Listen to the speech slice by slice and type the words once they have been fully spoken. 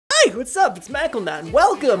what's up? It's Mackelnut, and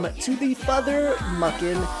welcome to the Father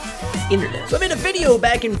Muckin' Internet. So I made a video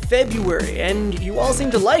back in February, and you all seem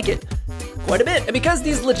to like it quite a bit. And because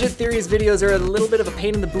these legit theories videos are a little bit of a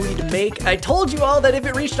pain in the booty to make, I told you all that if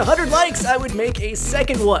it reached 100 likes, I would make a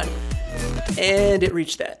second one. And it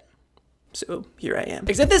reached that. So here I am.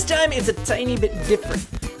 Except this time it's a tiny bit different,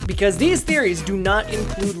 because these theories do not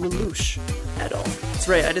include Lelouch at all. That's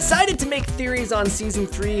right, I decided to make theories on season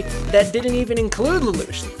 3 that didn't even include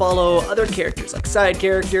Lelouch, that follow other characters, like side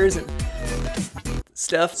characters and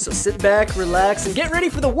stuff. So sit back, relax, and get ready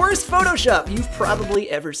for the worst Photoshop you've probably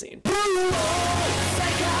ever seen.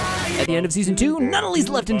 At the end of season 2, Nunnally's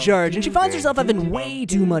left in charge, and she finds herself having way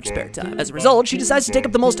too much spare time. As a result, she decides to take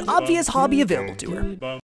up the most obvious hobby available to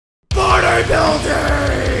her.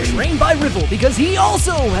 Bodybuilding! Trained by Rivel, because he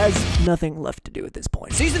also has nothing left to do at this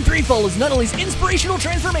point. Season 3 follows Nunnally's inspirational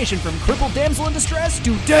transformation from crippled damsel in distress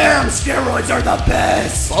to damn steroids are the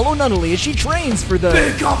best! Follow Nunnally as she trains for the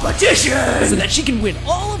big competition! So that she can win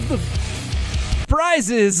all of the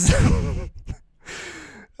prizes.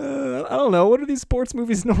 I don't know, what are these sports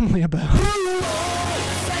movies normally about?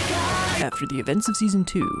 After the events of season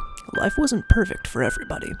 2, life wasn't perfect for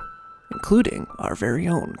everybody, including our very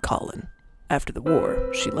own Colin. After the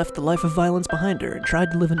war, she left the life of violence behind her and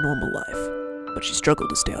tried to live a normal life, but she struggled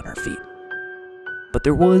to stay on her feet. But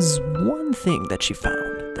there was one thing that she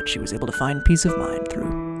found that she was able to find peace of mind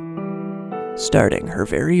through. Starting her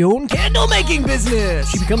very own candle-making business!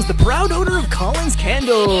 She becomes the proud owner of Colin's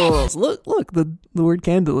Candles! Look, the word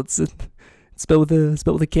candle, it's spelled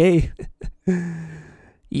with a K.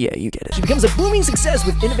 Yeah, you get it. She becomes a booming success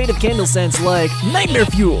with innovative candle scents like Nightmare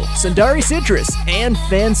Fuel, Sundari Citrus, and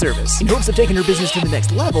Fan Service. In hopes of taking her business to the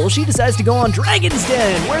next level, she decides to go on Dragon's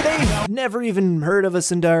Den, where they've never even heard of a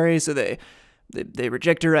Sundari, so they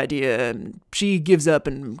reject her idea, and she gives up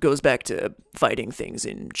and goes back to fighting things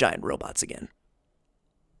in giant robots again.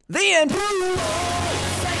 The end!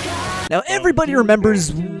 Now everybody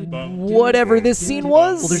remembers whatever this scene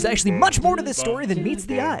was. Well, there's actually much more to this story than meets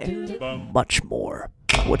the eye. Much more.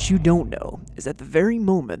 What you don't know is at the very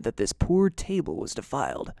moment that this poor table was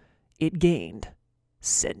defiled, it gained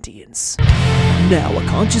sentience. Now a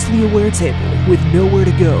consciously aware table with nowhere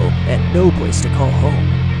to go and no place to call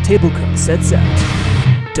home, Tablecun sets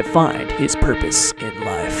out to find his purpose in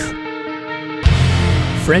life.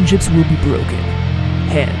 Friendships will be broken,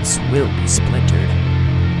 hands will be splintered,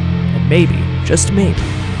 and maybe, just maybe,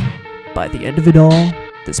 by the end of it all,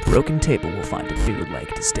 this broken table will find a new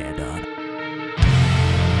leg to stand on.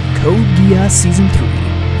 Code Geass Season 3,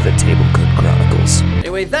 The Tablecun Chronicles.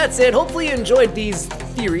 Anyway, that's it. Hopefully you enjoyed these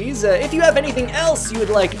theories. If you have anything else you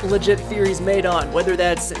would like legit theories made on, whether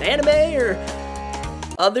that's an anime or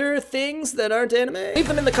other things that aren't anime, leave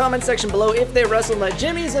them in the comment section below. If they wrestle my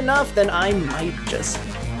jimmies enough, then I might just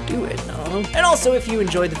do it. And also, if you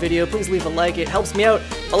enjoyed the video, please leave a like. It helps me out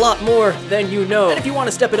a lot more than you know. And if you want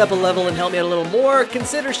to step it up a level and help me out a little more,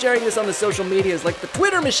 consider sharing this on the social medias like the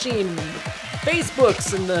Twitter machine,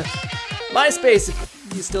 Facebooks, and the MySpace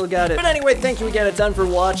if you still got it. But anyway, thank you again a ton for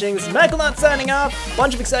watching. This is Mackelnut signing off.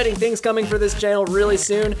 Bunch of exciting things coming for this channel really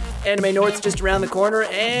soon. Anime North's just around the corner,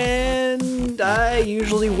 and I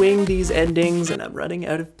usually wing these endings, and I'm running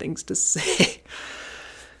out of things to say.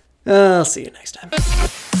 I'll see you next time.